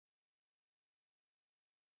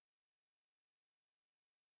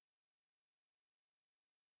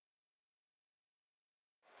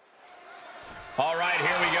All right,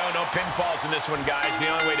 here we go. No pinfalls in this one, guys. The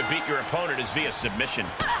only way to beat your opponent is via submission.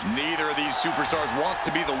 Neither of these superstars wants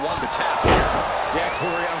to be the one to tap here. Yeah,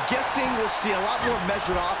 Corey, I'm guessing we'll see a lot more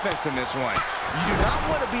measured offense in this one. You do not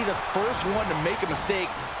want to be the first one to make a mistake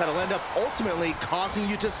that'll end up ultimately causing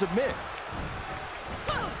you to submit.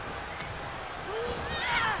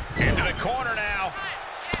 Into the corner now.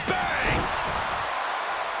 Bang!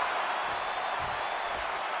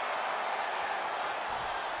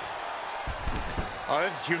 Oh,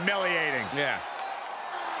 this is humiliating. Yeah.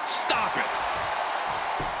 Stop it.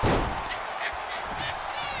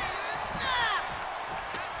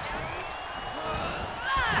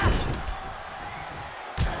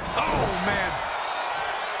 Oh, man.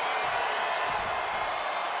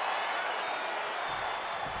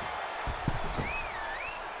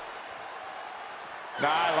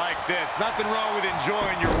 I like this. Nothing wrong with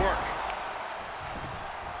enjoying your work.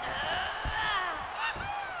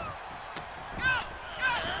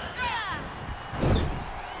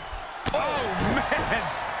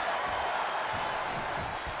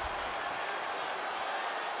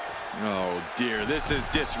 Oh, dear, this is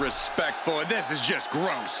disrespectful, and this is just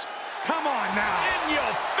gross. Come on now. In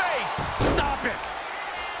your face! Stop it.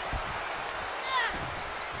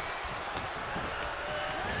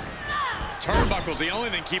 Turnbuckle's the only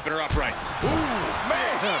thing keeping her upright. Ooh,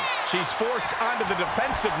 man! She's forced onto the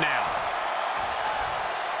defensive now.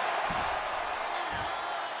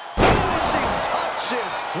 Finishing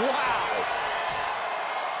touches. Wow.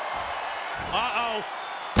 Uh-oh.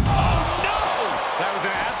 Oh, no! That was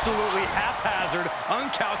an absolutely haphazard,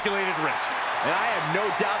 uncalculated risk. And I have no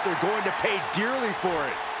doubt they're going to pay dearly for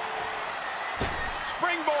it.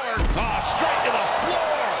 Springboard! Oh, straight to the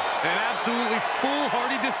floor! An absolutely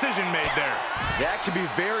foolhardy decision made there. That could be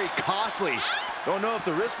very costly. Don't know if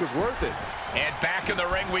the risk was worth it. And back in the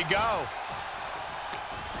ring we go.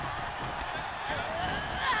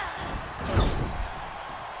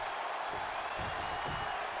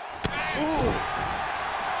 Ooh.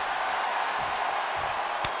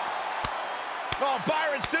 Oh,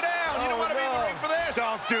 Byron, sit down. You don't want to be in the ring for this.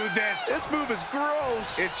 Don't do this. This move is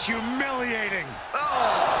gross. It's humiliating. Oh.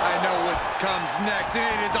 I know what comes next, and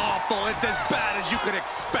it is awful. It's as bad as you could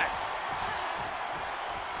expect.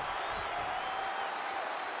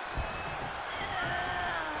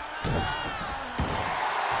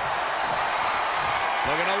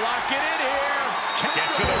 Looking to lock it in here. Get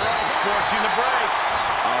to the ropes, forcing the break.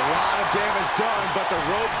 A lot of damage done, but the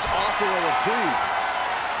ropes offer a reprieve.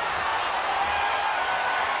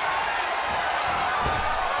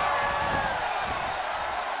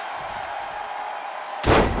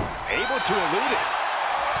 Able to elude it.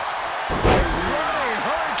 Running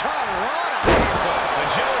hurricanrana.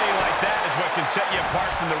 Agility like that is what can set you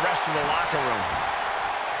apart from the rest of the locker room.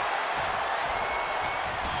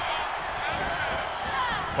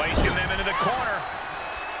 Placing them into the corner.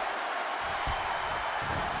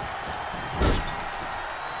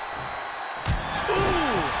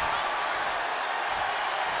 Ooh.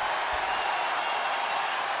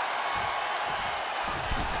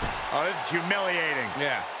 Oh, this is humiliating.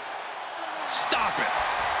 Yeah. Stop it.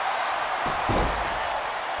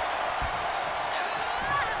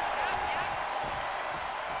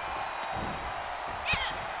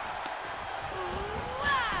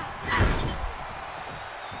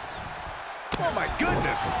 Oh, my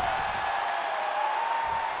goodness.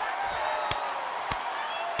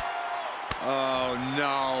 Oh,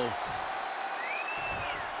 no.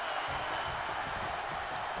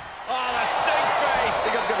 Oh, the stink face. I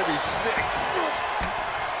think I'm going to be sick.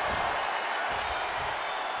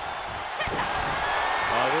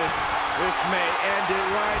 Oh, this may end it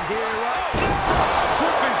right here, right?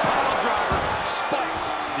 Flipping pile driver, spiked.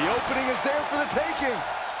 The opening is there for the taking.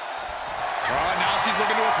 Oh, now she's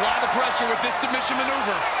looking to apply the pressure with this submission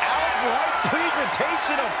maneuver. Outright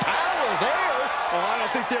presentation of power there. Oh, I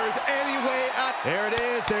don't think there is any way out. There it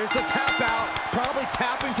is. There's the tap out. Probably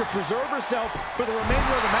tapping to preserve herself for the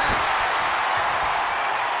remainder of the match.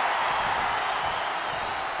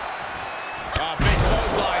 Big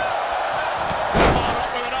clothesline. Followed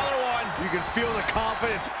up with another one. You can feel the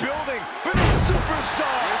confidence building for this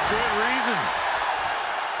superstar. With good reason.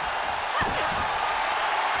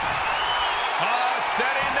 Oh,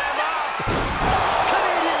 setting them up.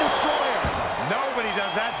 Canadian Destroyer. Nobody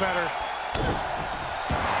does that better.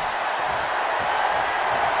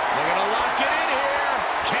 Looking to lock it in here.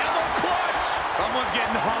 Camel clutch. Someone's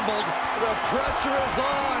getting humbled. The pressure is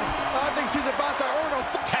on. I think she's about to earn a...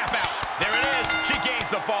 Tap out. There it is. She gains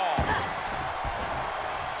the fall.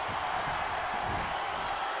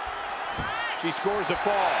 She scores a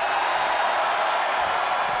fall.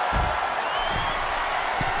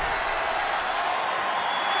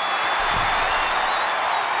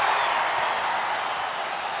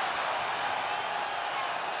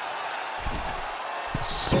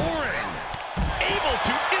 Soaring. Able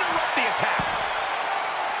to interrupt the attack.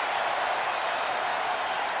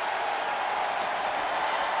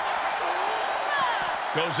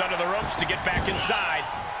 Goes under the ropes to get back inside.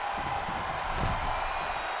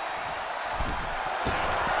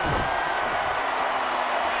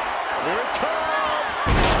 Here it comes!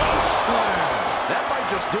 Choke slam! That might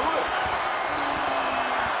just do it.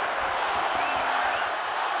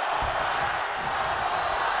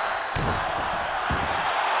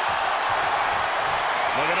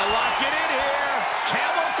 Looking to lock it in here.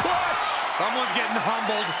 Camel clutch. Someone's getting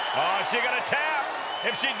humbled. Oh, she gonna tap.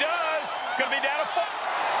 If she does, gonna be down to 4.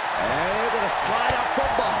 And they're gonna slide out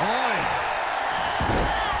from behind.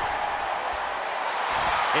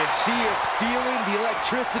 And she is feeling the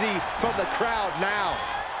electricity from the crowd now.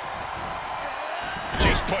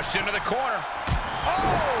 She's pushed into the corner. Oh!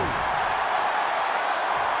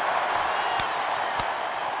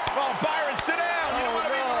 Oh, Byron, sit down. You don't want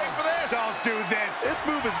to be waiting for this. Don't do this. This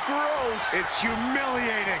move is gross. It's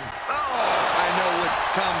humiliating. Oh! I know what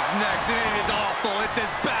comes next. It is awful. It's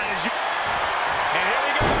as bad as you... And here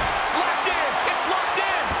we go. Locked in. It's locked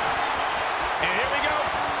in. And here we go.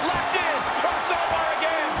 Locked in. Crossover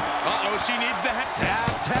again. Uh-oh, she needs the head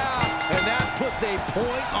tap. Tap. And that puts a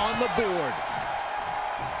point on the board.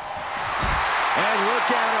 And look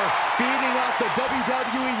at her, feeding off the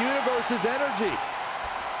WWE Universe's energy.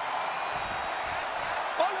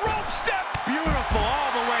 A rope step. Beautiful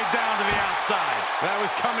all the way down to the outside. That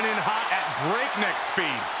was coming in hot at breakneck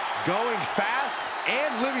speed. Going fast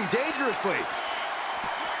and living dangerously.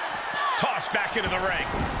 Tossed back into the ring.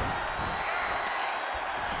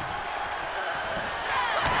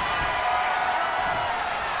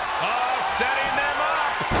 Oh, setting them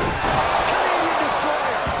up. Canadian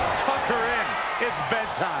Destroyer. Tuck her in. It's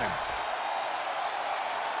bedtime.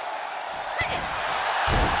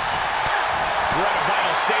 We're at a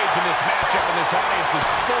vital stage in this matchup, and this audience is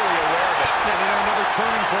fully aware of it. Yeah, they know another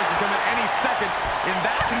turning point can come at any second, and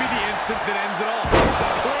that can be the instant that ends it all.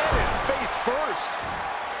 Planted face first.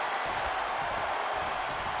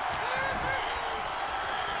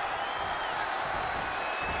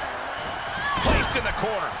 Placed in the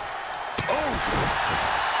corner.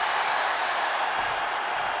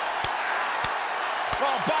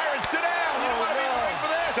 Oh, Byron, sit down. You don't want to be waiting for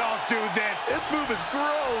this. Don't do this. This move is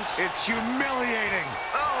gross. It's humiliating.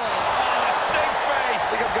 Oh, a stink face. I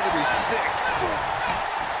think I'm going to be sick.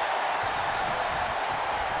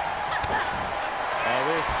 Oh,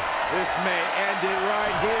 this may end it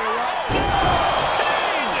right here.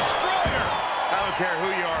 Canadian Destroyer. I don't care who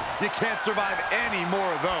you are. You can't survive any more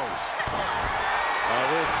of those. Oh,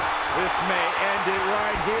 this may end it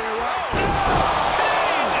right here.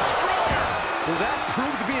 Canadian Destroyer. Will that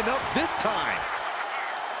prove to be enough this time?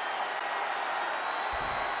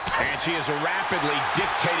 And she is rapidly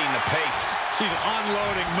dictating the pace. She's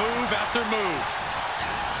unloading move after move.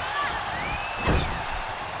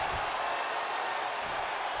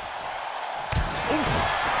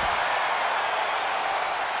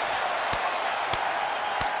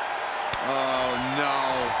 Oh, no.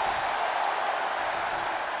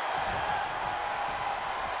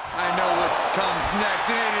 I know what comes next,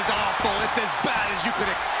 and it is awful. It's as bad as you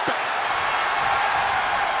could expect.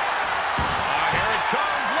 Here it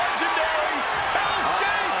comes. Legendary. Hell's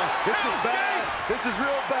Gate. This is bad. This is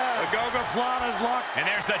real bad. The Goga-Plana's locked. And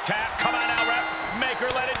there's the tap. Come on now, ref. Make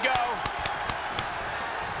her let it go.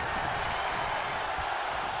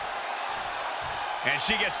 And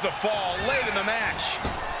she gets the fall late in the match.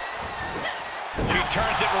 She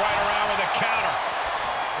turns it right around with a counter.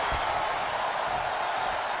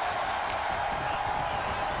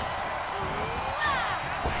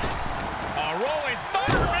 A rolling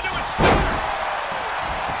thunder into a stunner.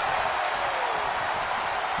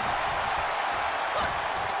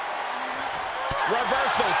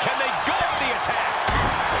 Reversal. Can they go on the attack?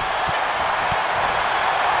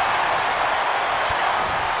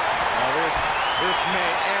 This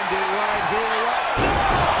may end it right here.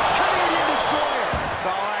 Canadian Destroyer. It's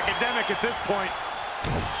all academic at this point.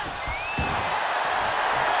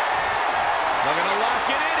 Looking to lock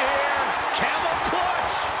it in here. Camel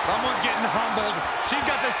clutch. Someone's getting humbled. She's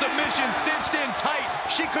got the submission cinched in tight.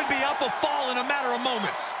 She could be up a fall in a matter of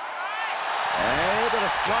moments. And able to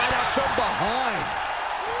slide out from behind.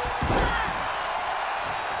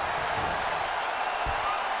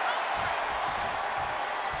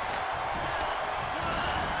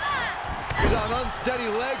 He's on unsteady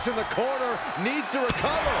legs in the corner. Needs to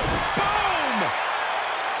recover. Boom!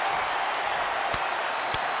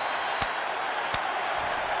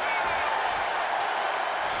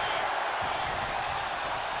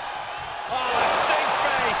 Oh, a stink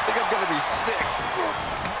face. I think I'm going to be sick.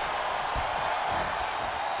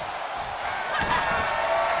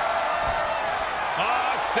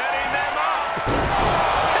 Setting them up.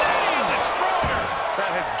 Canadian destroyer.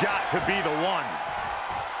 That has got to be the one.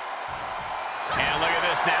 And look at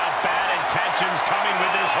this now. Bad intentions coming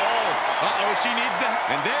with this hold. Uh-oh, she needs the...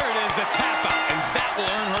 And there it is, the tap out. And that will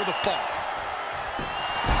earn her the fall.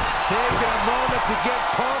 Taking a moment to get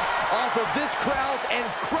pumped off of this crowd's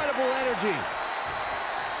incredible energy.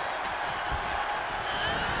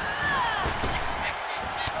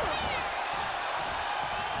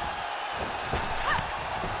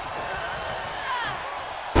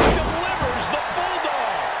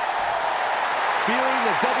 Feeling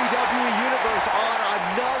the WWE Universe on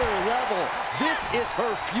another level. This is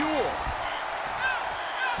her fuel.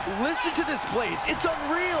 Listen to this place. It's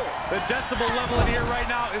unreal. The decibel level in here right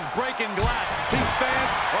now is breaking glass. These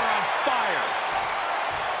fans are on fire.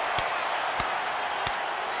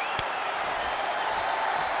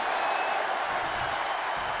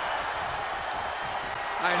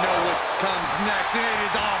 I know what comes next, and it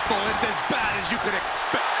is awful. It's as bad as you could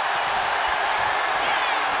expect.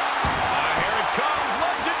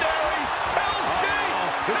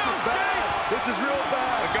 This is real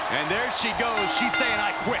bad. And there she goes. She's saying,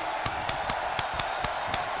 I quit.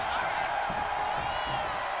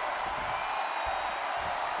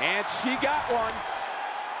 And she got one.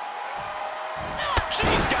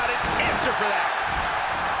 She's got an answer for that.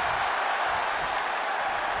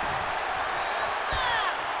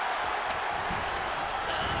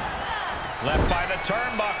 Left by the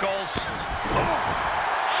turnbuckles.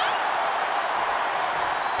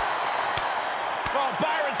 Oh,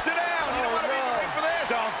 Byron, sit down. You don't want to be ready for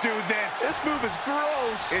this. Don't do this. This move is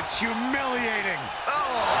gross. It's humiliating. Oh.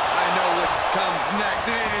 I know what comes next,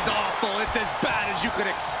 and it is awful. It's as bad as you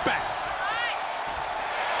could expect.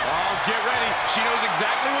 Oh, get ready. She knows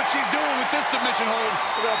exactly what she's doing with this submission hold.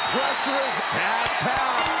 The pressure is tap,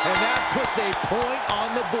 tap, and that puts a point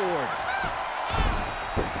on the board.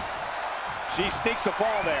 She sneaks a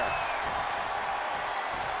fall there.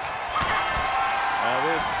 Oh,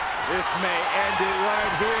 this may end it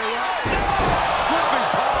right here. Flipping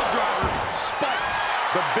piledriver, spiked.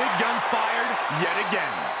 The big gun fired yet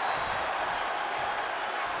again.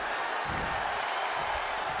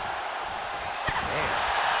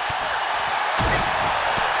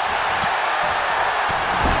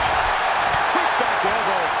 Quick back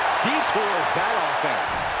elbow detours that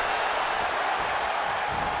offense.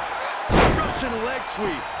 Russian leg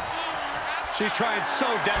sweep. She's trying so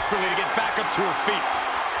desperately to get back up to her feet.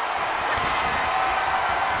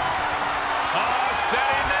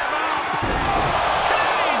 Setting them up.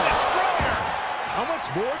 Canadian destroyer. How much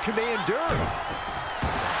more can they endure?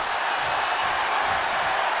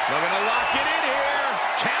 Looking to lock it in here.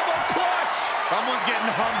 Camel clutch. Someone's getting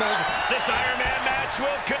humbled. This Iron Man match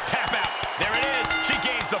will tap out. There it is. She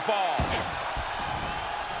gains the fall.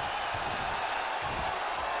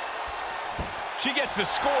 She gets the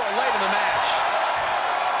score late in the match.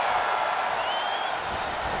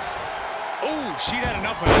 Oh, she'd had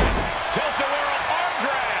enough of that. Tilt-a-whirl arm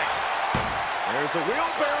drag. There's a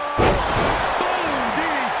wheelbarrow. Boom,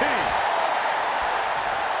 DDT.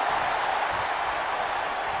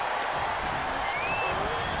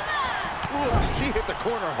 Ooh, she hit the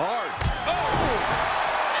corner hard. Oh!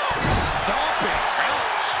 Stomping.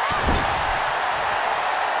 Ouch.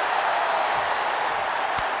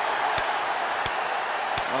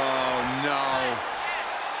 Oh, no.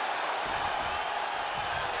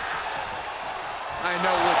 I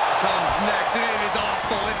know what comes next, and it is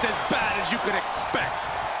awful. It's as bad as you could expect.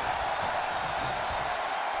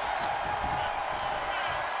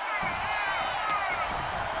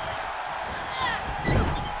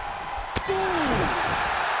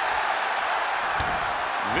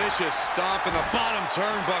 Vicious stomp in the bottom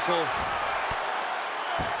turnbuckle.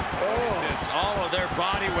 This, all of their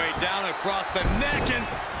body weight down across the neck, and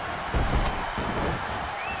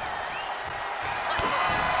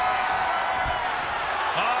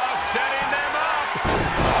Setting them up.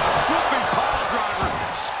 flipping piledriver,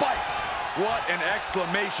 spiked. What an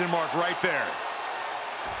exclamation mark right there.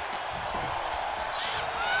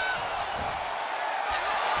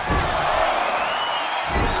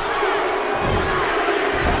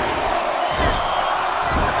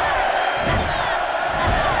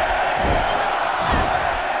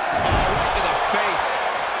 Right to the face.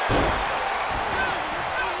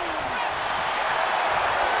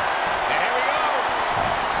 And here we go.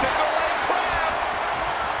 Single leg crab.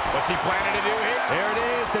 What's he planning to do here? There it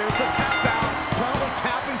is. There's the tap out. Probably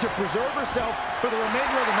tapping to preserve herself for the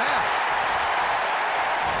remainder of the match.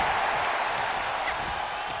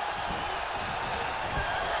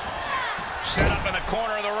 Set up in the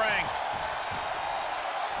corner of the ring.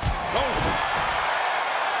 Oh.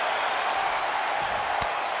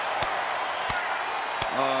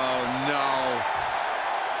 Oh, no.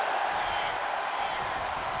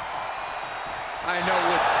 I know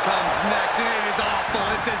what comes next, and it is awful.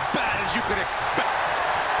 It's as bad as you could expect.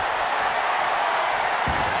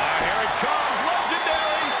 Here it comes.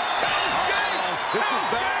 Legendary. Hell's Gate. This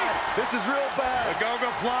is bad. This is real bad. The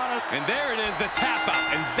Go-Go Plana. And there it is, the tap out,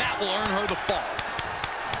 and that will earn her the fall.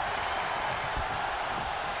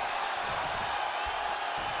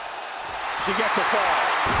 She gets a fall.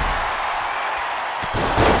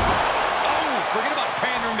 Oh, forget about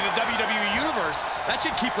pandering to the WWE Universe. That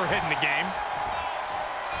should keep her head in the game.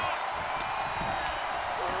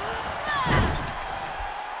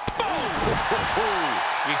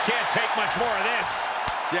 You can't take much more of this.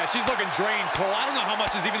 Yeah, she's looking drained, Cole. I don't know how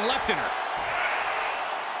much is even left in her.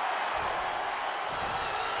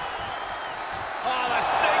 Oh, the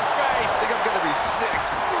stink face. I think I'm going to be sick.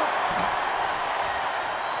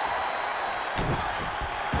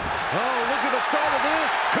 Oh, look at the start of this.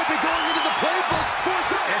 Could be going into the playbook.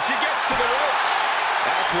 And she gets to the ropes.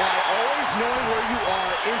 That's why always knowing where you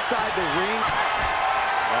are inside the ring.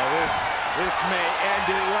 Oh, this may end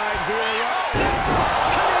it right here.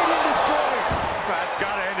 Canadian Destroyer. That's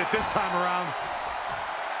got to end it this time around.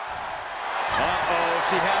 Uh-oh,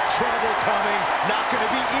 she has trouble coming. Not going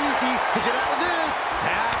to be easy to get out of this.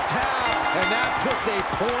 Tap, tap. And that puts a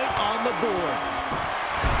point on the board.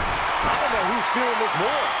 I don't know who's feeling this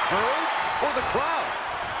more, her or the crowd.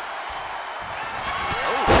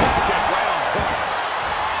 Oh, kick right on point.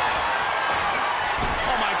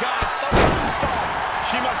 Oh, my God. The moonsault.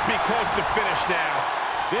 She must be close to finish now.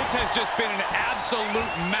 This has just been an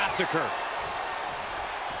absolute massacre.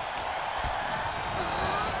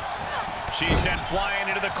 She's sent flying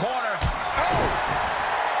into the corner. Oh!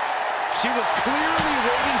 She was clearly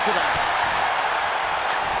waiting for that.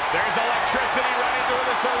 There's electricity running through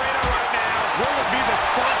this arena right now. Will it be the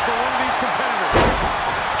spot for one of these competitors?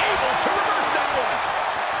 Able to reverse that one.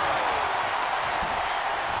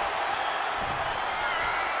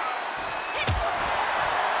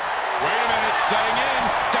 Wait a minute, setting in.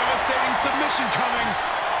 Devastating submission coming.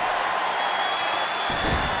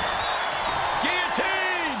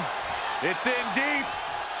 Guillotine. It's in deep.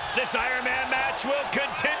 This Iron Man match will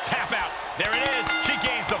continue. Tap out. There it is. She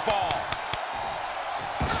gains the fall.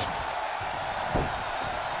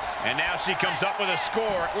 And now she comes up with a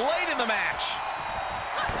score late in the match.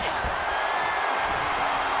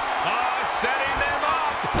 Oh, it's setting them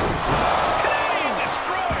up. Canadian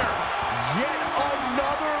Destroyer. Yet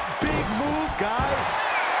another big move, guys.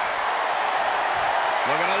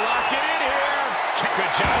 Looking to lock it in here.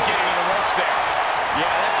 Good job getting to the ropes there. Yeah,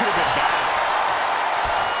 that could have been bad.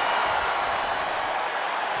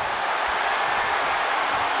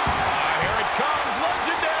 Here it comes.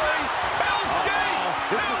 Legendary. Hell's Gate.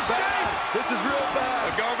 Hell's Gate. This is real bad.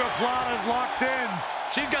 The Go-Go Plana's locked in.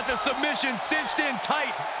 She's got the submission cinched in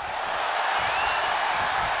tight.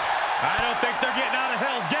 I don't think they're getting out of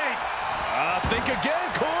Hell's Gate. Think again,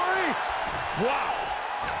 Corey. Wow.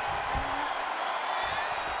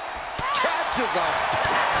 Catches up.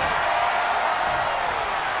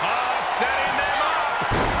 Setting them up.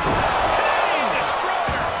 Canadian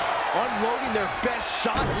Destroyer. Unloading their best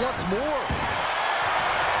shot once more.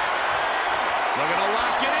 Looking to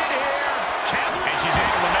lock it in here. And she's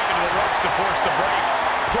able to make it to the ropes to force the break.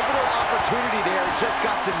 Pivotal opportunity there, just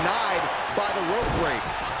got denied by the rope break.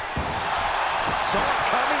 Saw it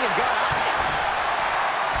coming and got out.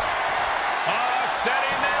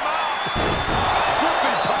 Setting them up.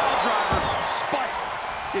 Flipping piledriver. Spiked.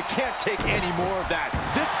 You can't take any more of that.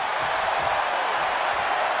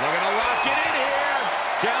 Looking to lock it in here.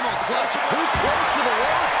 Camel clutch. Too close to the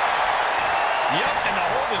ropes. Yep, and the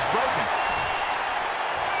hold is broken.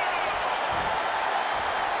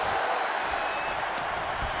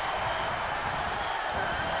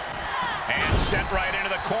 And sent right into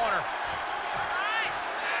the corner.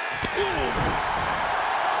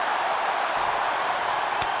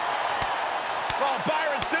 Oh,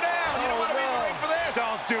 Byron, sit down. You don't want to be in the ring for this.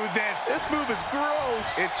 Don't do this. This move is gross.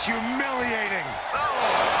 It's humiliating.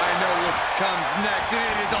 I know what comes next, and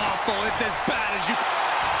it is awful. It's as bad as you...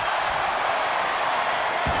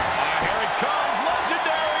 Here it comes.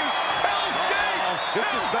 Legendary. Hell's Gate. This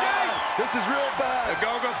is bad. This is real bad. The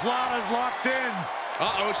Go-Go Plana's locked in.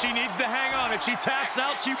 Uh-oh, she needs to hang on. If she taps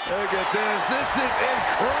out, she... Look at this. This is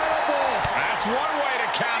incredible. That's one way to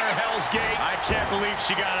counter Hell's Gate. I can't believe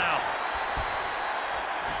she got out.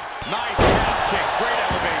 Nice calf kick. Great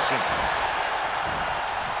elevation.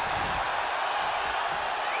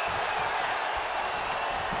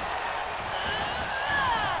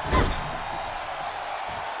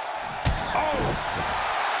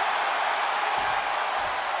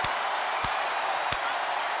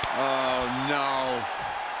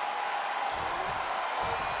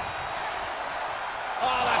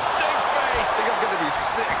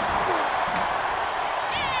 sick.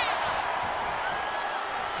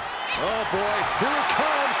 Oh, boy. Here it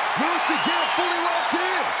comes. Will she get it fully locked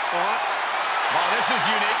in? Oh, this is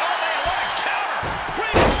unique. Oh, man, what a counter.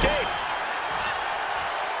 Great escape.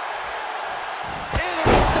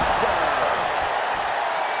 Interceptor.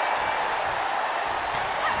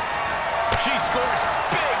 She scores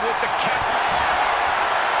big with the counter.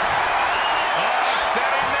 Oh,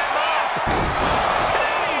 setting them up.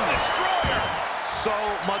 Canadian destroyer. So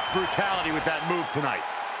much brutality with that move tonight.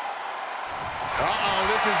 Uh-oh,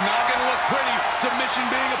 this is not going to look pretty. Submission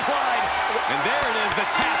being applied. And there it is, the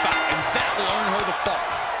tap out, and that will earn her the fall.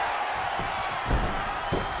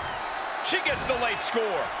 She gets the late score.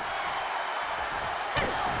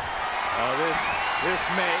 Oh, this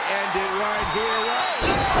may end it right here.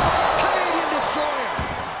 Canadian destroyer.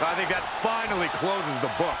 I think that finally closes the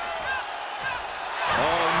book.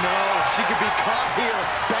 Oh, no. She could be caught here.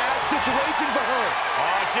 Bad situation for her.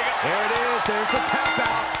 Oh, there it is. There's the tap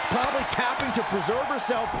out. Probably tapping to preserve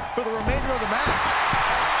herself for the remainder of the match.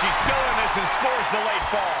 She's still in this and scores the late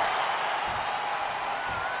fall.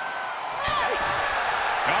 Yikes.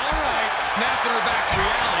 All right, snapping her back to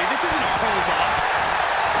reality. This isn't a pose-off.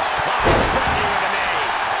 Starting with an A.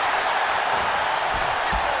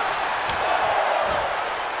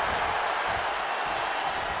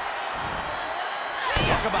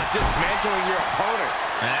 Talk about dismantling your opponent.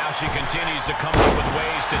 And now she continues to come up with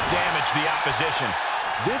ways to damage the opposition.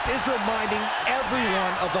 This is reminding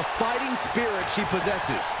everyone of the fighting spirit she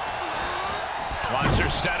possesses. Wants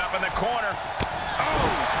her set up in the corner.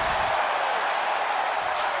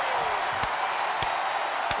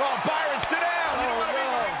 Oh, Byron, sit down. You don't want to be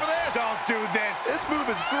in the ring for this. Don't do this. This move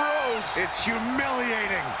is gross. It's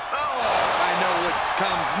humiliating. Oh. I know what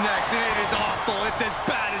comes next, and it is awful. It's as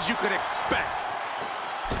bad as you could expect.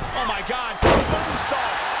 Oh, my God.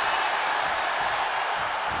 Moonsault.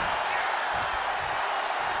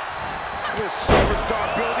 This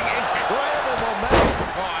superstar building incredible momentum.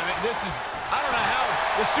 Oh, I mean, I don't know how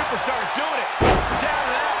the superstar is doing it. Down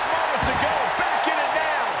and out moments ago. Back in it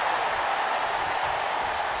now.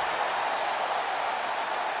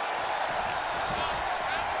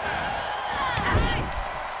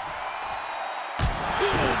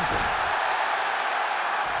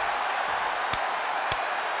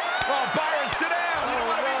 Oh, Byron, sit down. You don't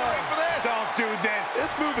want to be in the ring for this. Don't do this.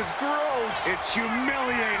 This move is gross. It's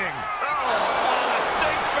humiliating. Oh,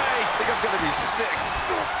 stink face. I think I'm going to be sick.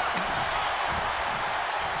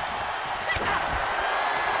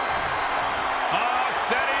 Oh,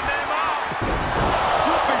 setting them up.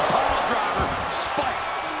 Flipping piledriver,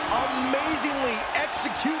 spiked. Amazingly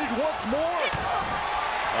executed once more.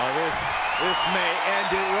 Oh, this may end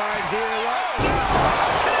it right here.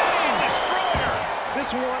 Canadian destroyer.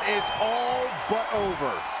 This one is all but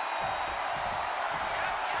over.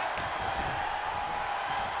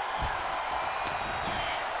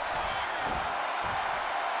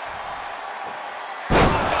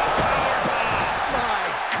 My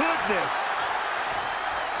goodness.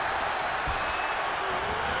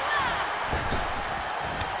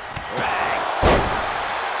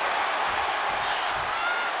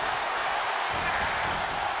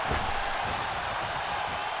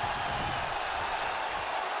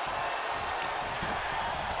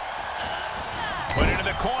 Put into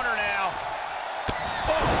the corner now.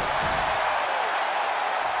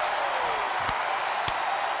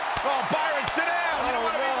 Oh, Byron, sit down. You don't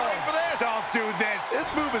want to be in the ring for this. Don't do this.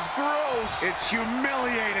 This move is gross. It's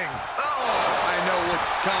humiliating. Oh. I know what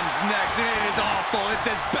comes next, and it is awful. It's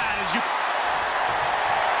as bad as you...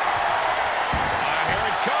 Here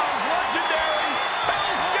it comes. Legendary.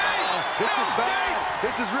 Hell's Gate. This is bad.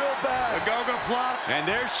 This is real bad. The go-go plot. And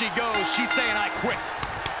there she goes. She's saying, I quit.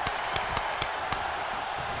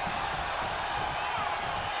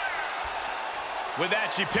 With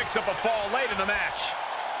that, she picks up a fall late in the match.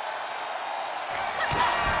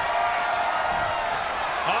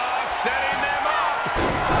 Oh, setting them up.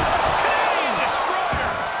 Canadian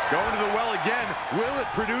destroyer. Going to the well again. Will it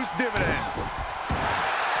produce dividends?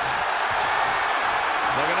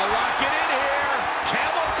 Looking to lock it in here.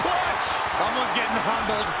 Camel clutch. Someone's getting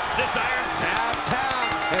humbled. This iron. Tap, tap.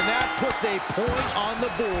 And that puts a point on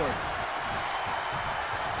the board.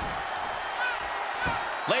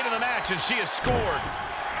 Late in the match, and she has scored.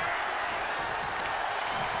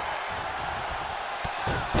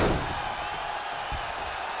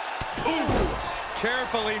 Ooh.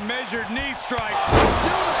 Carefully measured knee strikes.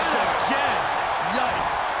 Still Again.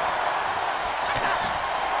 Yikes.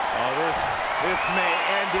 Oh, this may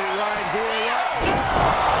end it right here.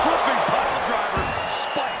 Flipping piledriver.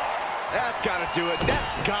 Spiked. That's got to do it.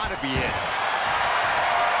 That's got to be it.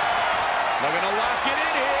 Looking to lock it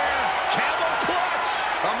in here. Camel clutch.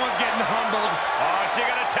 Someone's getting humbled. Oh, is she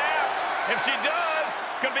gonna tap? If she does,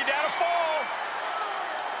 gonna be down to fall.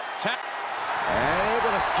 Tap. And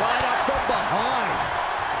able to slide up from behind.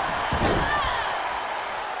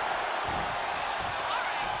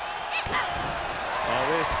 Oh,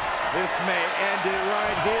 this may end it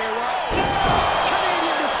right here.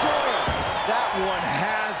 Canadian Destroyer. That one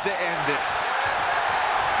has to end it.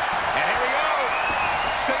 And here we go.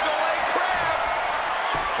 Single leg crab.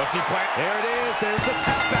 What's he playing? There it is. There's the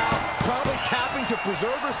tap out. Probably tapping to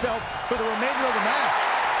preserve herself for the remainder of the match.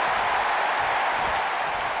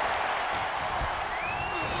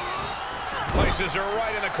 Places her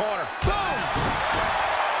right in the corner. Boom!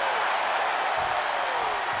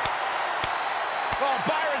 Oh,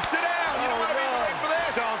 Byron, sit down. You don't want to be in the ring for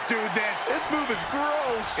this. Don't do this. This move is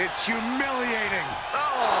gross. It's humiliating.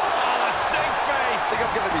 Oh, a stink face. I think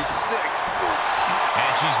I'm going to be sick.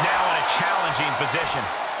 And she's now in a challenging position.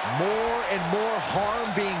 More and more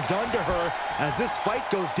harm being done to her as this fight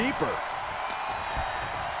goes deeper.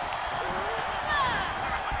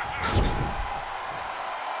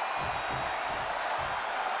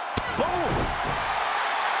 Boom!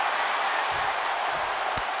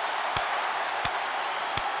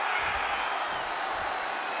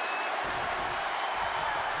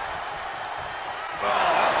 Oh,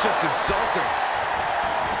 that's just insulting.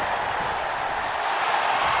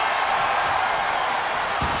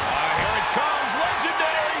 Here it comes,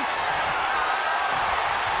 legendary.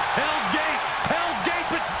 Hell's Gate. Hell's Gate,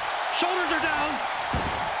 but shoulders are down.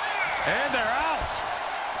 And they're out.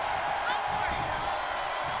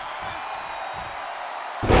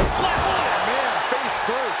 Flatline. Man, face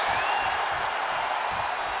first.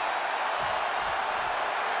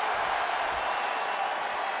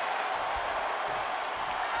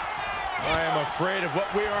 I am afraid of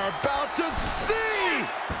what we are about to see!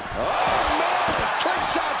 Oh, man!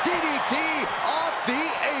 Slingshot DDT off the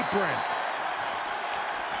apron.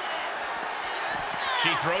 She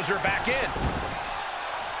throws her back in.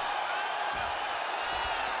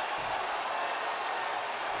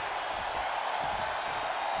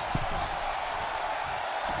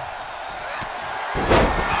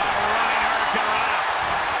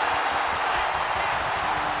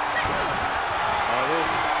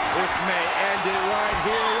 This may end it right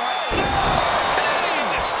here. Canadian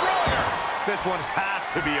Destroyer. This one has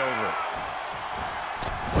to be over.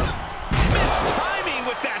 Missed timing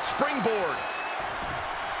with that springboard.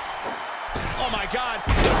 Oh my God,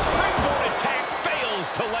 the springboard attack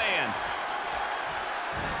fails to land.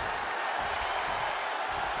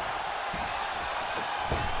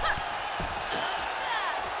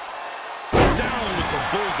 Down with the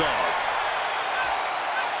Bulldog.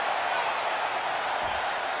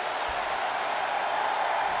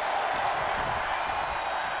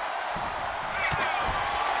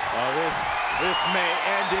 This may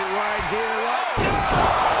end it right here.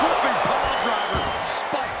 Flipping piledriver.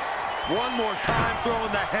 Spiked. One more time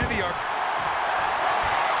throwing the heavy arm.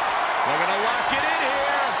 They're gonna lock it in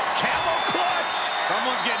here. Camel clutch.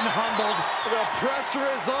 Someone's getting humbled. The pressure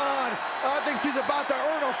is on. I think she's about to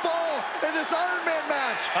earn a fall in this Iron Man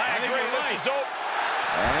match. I agree. This is over.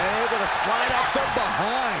 And able to slide out from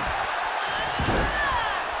behind.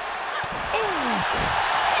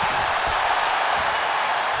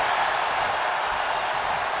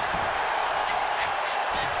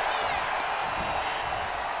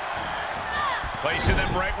 Placing them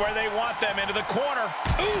right where they want them, into the corner.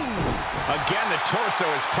 Ooh! Again, the torso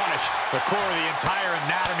is punished. The core of the entire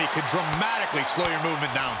anatomy could dramatically slow your movement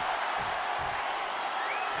down.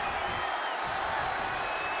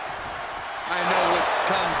 I know what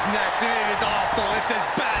comes next, and it is awful. It's as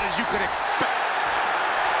bad as you could expect.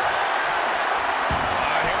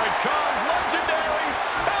 Here it comes, legendary.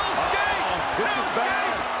 Hell's Gate! Hell's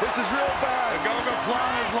Gate! This is real bad. The Goga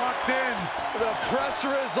Plan is locked in. The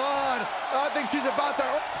pressure is on. I think she's about to...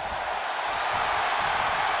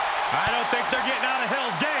 I don't think they're getting out of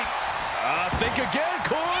Hell's Gate. Think again,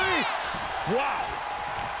 Corey. Wow.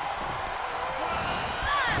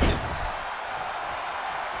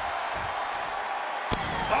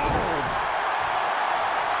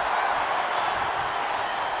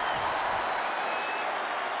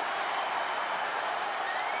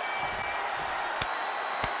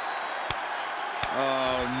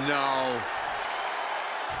 Oh, no.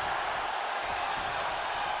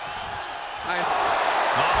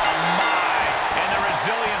 Oh, my. And the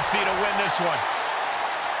resiliency to win this one.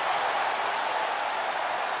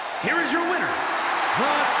 Here is your winner,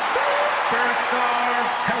 the Superstar,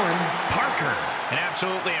 Helen Parker. An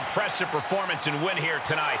absolutely impressive performance and win here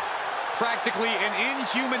tonight. Practically an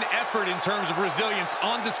inhuman effort in terms of resilience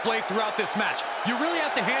on display throughout this match. You really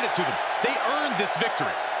have to hand it to them. They earned this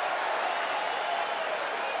victory.